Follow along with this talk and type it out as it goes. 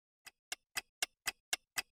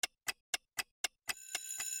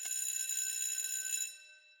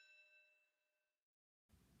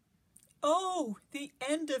Oh, the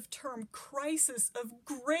end of term crisis of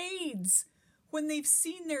grades. When they've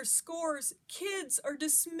seen their scores, kids are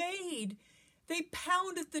dismayed. They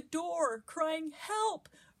pound at the door, crying, "Help!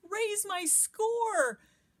 Raise my score!"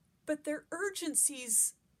 But their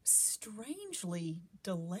urgency's strangely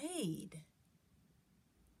delayed.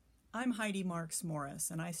 I'm Heidi Marks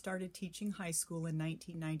Morris, and I started teaching high school in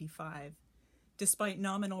 1995. Despite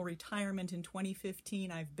nominal retirement in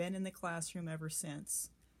 2015, I've been in the classroom ever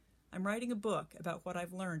since. I'm writing a book about what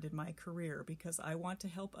I've learned in my career because I want to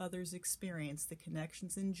help others experience the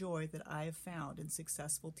connections and joy that I have found in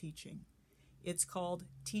successful teaching. It's called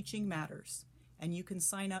Teaching Matters, and you can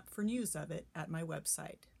sign up for news of it at my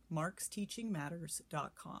website,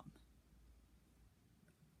 marksteachingmatters.com.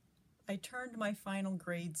 I turned my final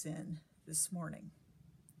grades in this morning,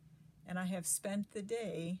 and I have spent the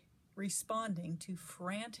day responding to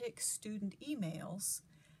frantic student emails.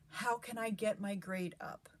 How can I get my grade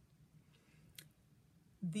up?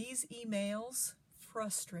 These emails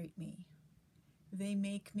frustrate me. They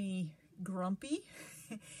make me grumpy,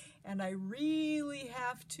 and I really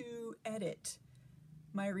have to edit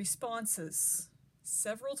my responses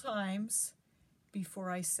several times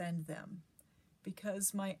before I send them,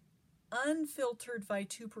 because my unfiltered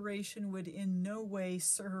vituperation would in no way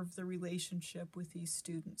serve the relationship with these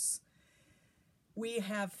students. We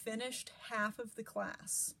have finished half of the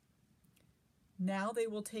class. Now they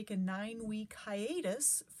will take a 9-week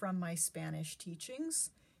hiatus from my Spanish teachings,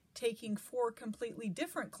 taking 4 completely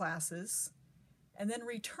different classes, and then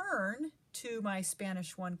return to my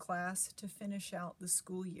Spanish 1 class to finish out the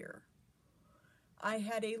school year. I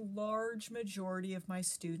had a large majority of my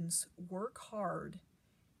students work hard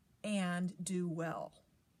and do well,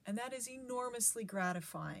 and that is enormously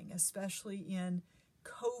gratifying, especially in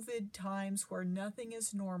COVID times where nothing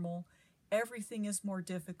is normal, everything is more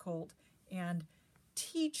difficult, and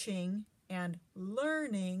teaching and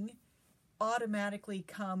learning automatically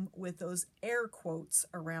come with those air quotes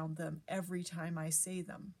around them every time I say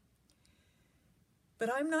them. But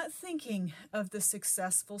I'm not thinking of the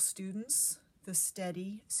successful students, the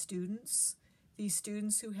steady students, these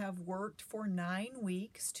students who have worked for 9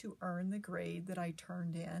 weeks to earn the grade that I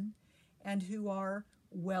turned in, and who are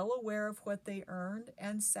well aware of what they earned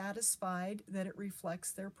and satisfied that it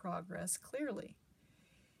reflects their progress clearly.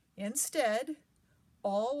 Instead,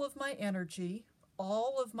 all of my energy,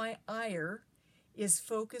 all of my ire is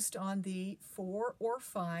focused on the 4 or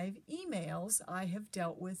 5 emails I have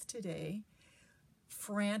dealt with today,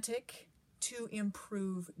 frantic to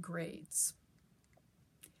improve grades.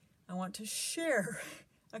 I want to share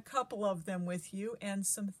a couple of them with you and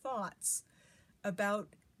some thoughts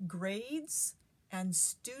about grades and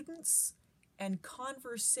students and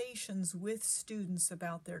conversations with students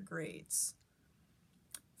about their grades.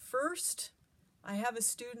 First, I have a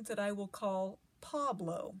student that I will call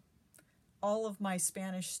Pablo. All of my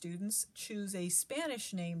Spanish students choose a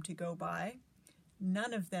Spanish name to go by.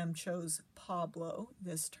 None of them chose Pablo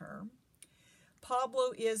this term.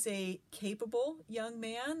 Pablo is a capable young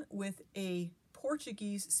man with a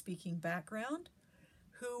Portuguese-speaking background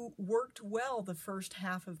who worked well the first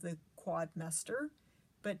half of the quadmester,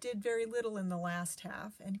 but did very little in the last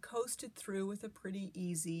half and coasted through with a pretty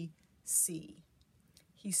easy C.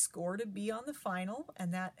 He scored a B on the final,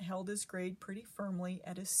 and that held his grade pretty firmly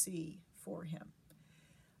at a C for him.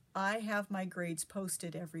 I have my grades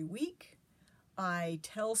posted every week. I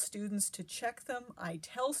tell students to check them. I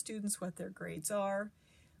tell students what their grades are.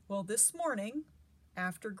 Well, this morning,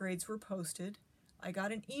 after grades were posted, I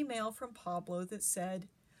got an email from Pablo that said,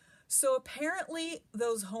 "So apparently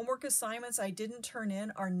those homework assignments I didn't turn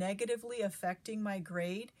in are negatively affecting my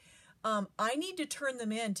grade. I need to turn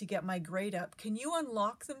them in to get my grade up. Can you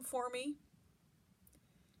unlock them for me?"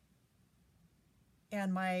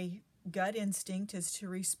 And my gut instinct is to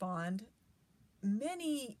respond,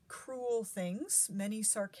 many cruel things, many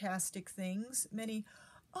sarcastic things, many,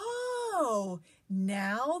 "Oh,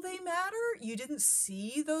 now they matter? You didn't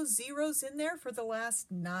see those zeros in there for the last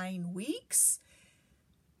 9 weeks?"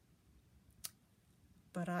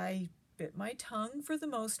 But I bit my tongue for the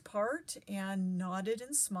most part and nodded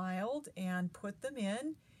and smiled and put them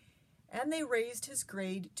in, and they raised his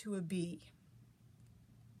grade to a B.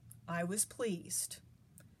 I was pleased.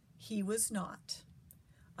 He was not.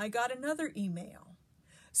 I got another email.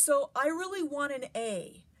 "So I really want an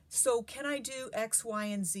A. So can I do X, Y,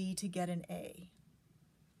 and Z to get an A?"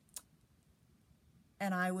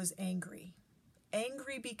 And I was angry.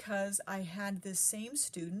 Angry because I had this same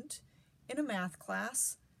student in a math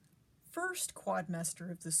class, first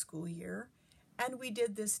quadmester of the school year, and we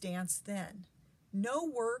did this dance then. no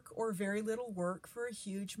work or very little work for a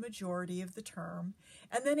huge majority of the term,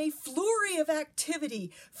 and then a flurry of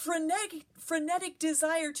activity, frenetic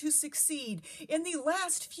desire to succeed in the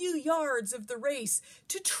last few yards of the race,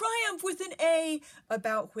 to triumph with an A,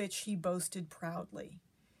 about which he boasted proudly.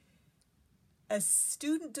 A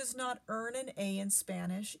student does not earn an A in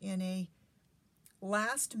Spanish in a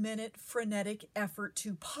last-minute frenetic effort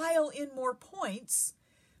to pile in more points.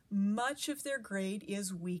 Much of their grade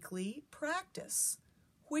is weekly practice,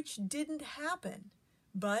 which didn't happen,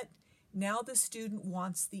 but now the student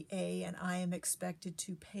wants the A, and I am expected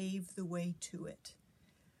to pave the way to it.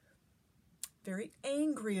 Very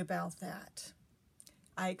angry about that.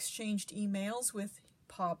 I exchanged emails with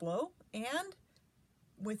Pablo and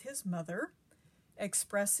with his mother,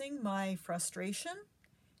 expressing my frustration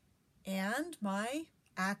and my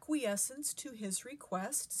acquiescence to his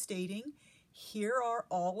request, stating, here are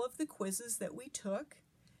all of the quizzes that we took.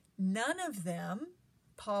 None of them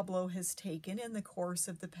Pablo has taken in the course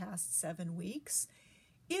of the past 7 weeks.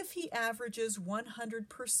 If he averages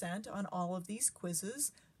 100% on all of these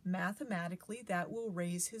quizzes, mathematically that will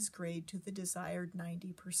raise his grade to the desired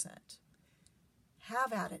 90%.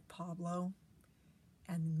 Have at it, Pablo.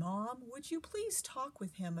 And Mom, would you please talk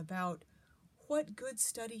with him about what good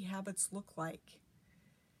study habits look like?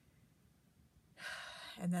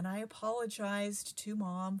 And then I apologized to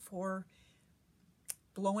Mom for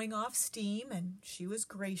blowing off steam, and she was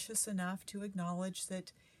gracious enough to acknowledge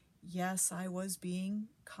that, yes, I was being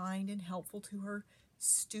kind and helpful to her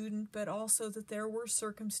student, but also that there were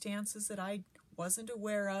circumstances that I wasn't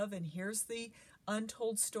aware of, and here's the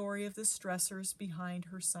untold story of the stressors behind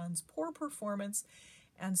her son's poor performance,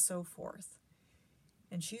 and so forth.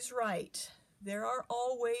 And she's right. There are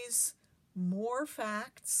always more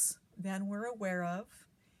facts than we're aware of.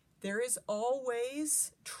 There is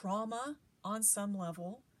always trauma on some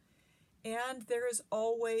level, and there is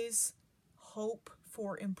always hope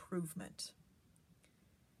for improvement.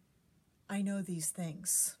 I know these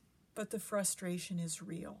things, but the frustration is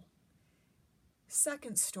real.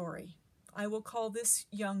 Second story. I will call this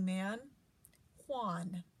young man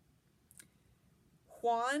Juan.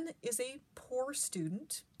 Juan is a poor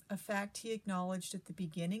student, a fact he acknowledged at the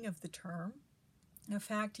beginning of the term, a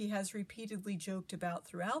fact he has repeatedly joked about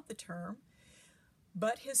throughout the term,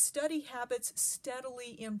 but his study habits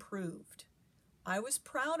steadily improved. I was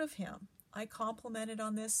proud of him. I complimented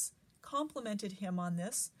him on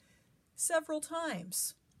this several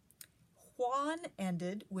times. Juan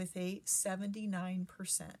ended with a 79%,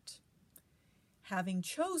 having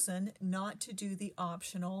chosen not to do the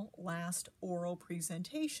optional last oral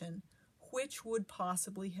presentation, which would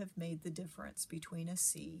possibly have made the difference between a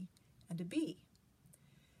C and a B.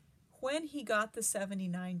 When he got the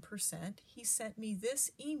 79%, he sent me this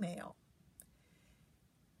email.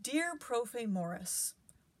 Dear Profe Morris,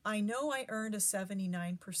 I know I earned a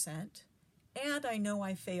 79%, and I know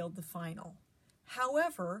I failed the final.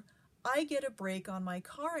 However, I get a break on my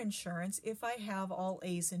car insurance if I have all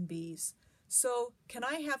A's and B's. So, can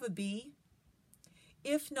I have a B?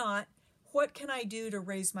 If not, what can I do to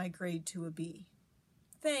raise my grade to a B?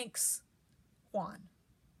 Thanks, Juan.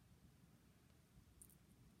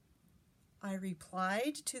 I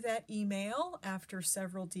replied to that email after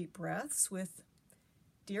several deep breaths with,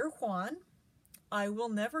 Dear Juan, I will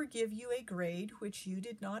never give you a grade which you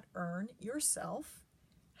did not earn yourself.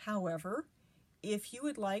 However, if you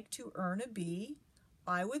would like to earn a B,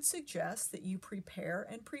 I would suggest that you prepare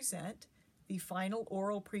and present the final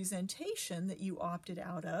oral presentation that you opted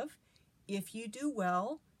out of. If you do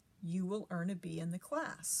well, you will earn a B in the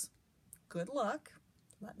class. Good luck.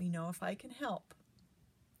 Let me know if I can help.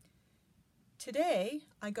 Today,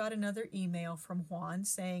 I got another email from Juan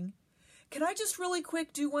saying, can I just really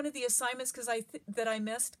quick do one of the assignments that I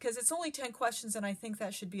missed? Because it's only 10 questions and I think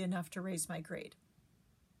that should be enough to raise my grade.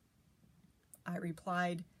 I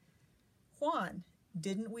replied, Juan,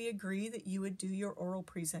 didn't we agree that you would do your oral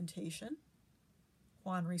presentation?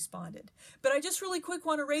 Juan responded, but I just really quick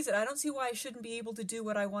want to raise it. I don't see why I shouldn't be able to do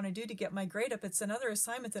what I want to do to get my grade up. It's another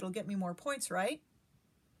assignment that'll get me more points, right?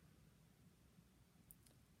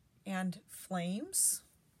 And flames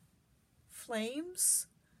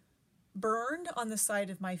burned on the side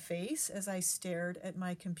of my face as I stared at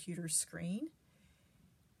my computer screen.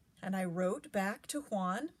 And I wrote back to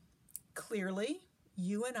Juan, clearly,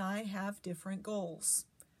 you and I have different goals.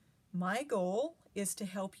 My goal is to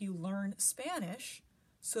help you learn Spanish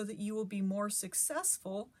so that you will be more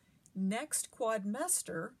successful next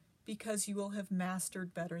quadmester because you will have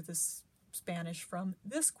mastered better the Spanish from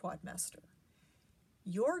this quadmester.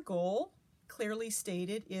 Your goal, clearly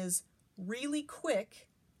stated, is really quick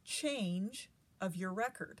change of your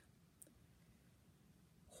record.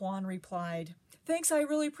 Juan replied, "Thanks, I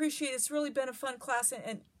really appreciate it. It's really been a fun class,"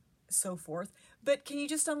 and so forth. "But can you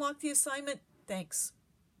just unlock the assignment? Thanks."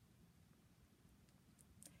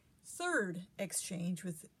 Third exchange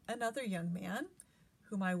with another young man,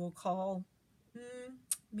 whom I will call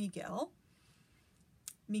Miguel.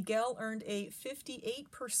 Miguel earned a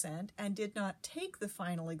 58% and did not take the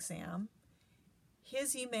final exam.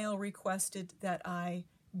 His email requested that I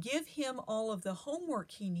give him all of the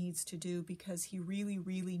homework he needs to do because he really,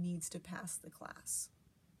 really needs to pass the class.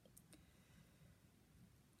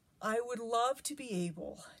 I would love to be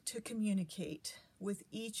able to communicate with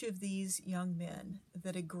each of these young men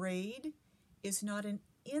that a grade is not an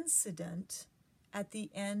incident at the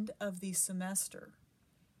end of the semester.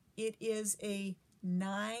 It is a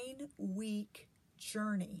 9-week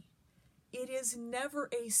journey. It is never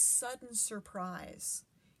a sudden surprise.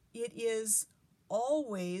 It is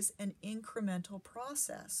always an incremental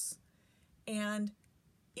process. And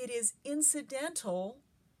it is incidental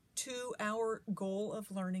to our goal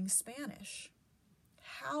of learning Spanish.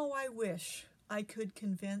 How I wish I could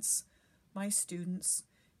convince my students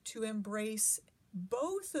to embrace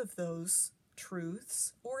both of those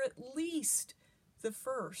truths, or at least the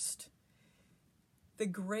first. The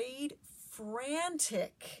grade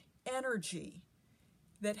frantic energy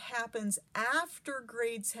that happens after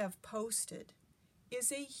grades have posted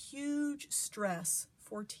is a huge stress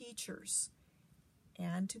for teachers.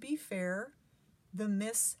 And to be fair, the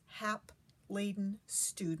mishap-laden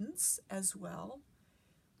students as well.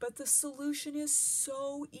 But the solution is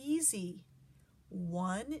so easy.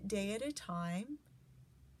 One day at a time,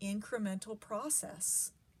 incremental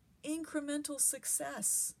process, incremental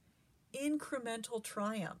success, incremental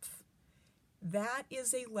triumph. That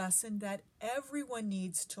is a lesson that everyone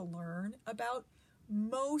needs to learn about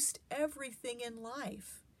most everything in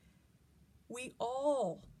life. We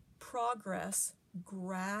all progress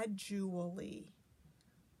gradually.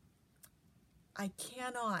 I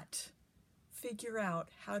cannot figure out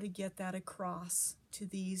how to get that across to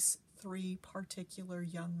these 3 particular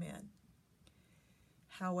young men.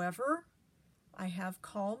 However, I have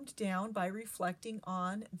calmed down by reflecting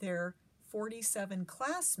on their 47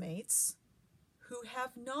 classmates who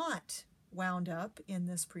have not wound up in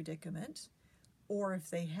this predicament, or if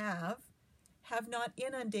they have not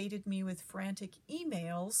inundated me with frantic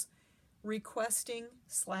emails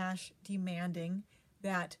requesting/demanding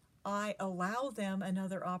that I allow them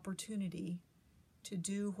another opportunity to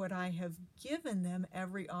do what I have given them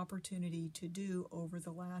every opportunity to do over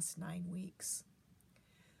the last 9 weeks.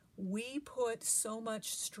 We put so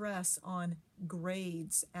much stress on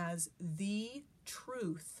grades as the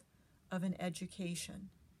truth of an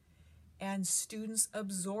education, and students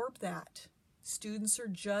absorb that. Students are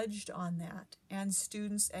judged on that, and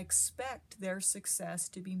students expect their success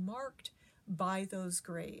to be marked by those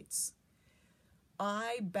grades.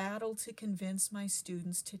 I battle to convince my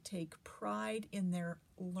students to take pride in their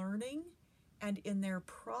learning and in their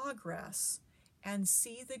progress and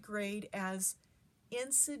see the grade as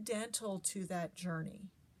incidental to that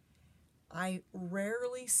journey. I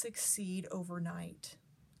rarely succeed overnight,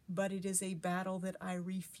 but it is a battle that I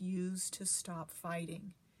refuse to stop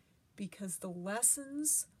fighting, because the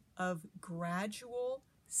lessons of gradual,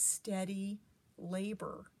 steady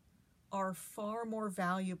labor are far more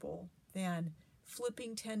valuable than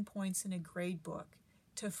flipping 10 points in a grade book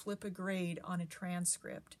to flip a grade on a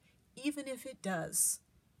transcript, even if it does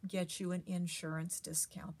get you an insurance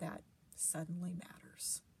discount. That suddenly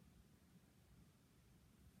matters.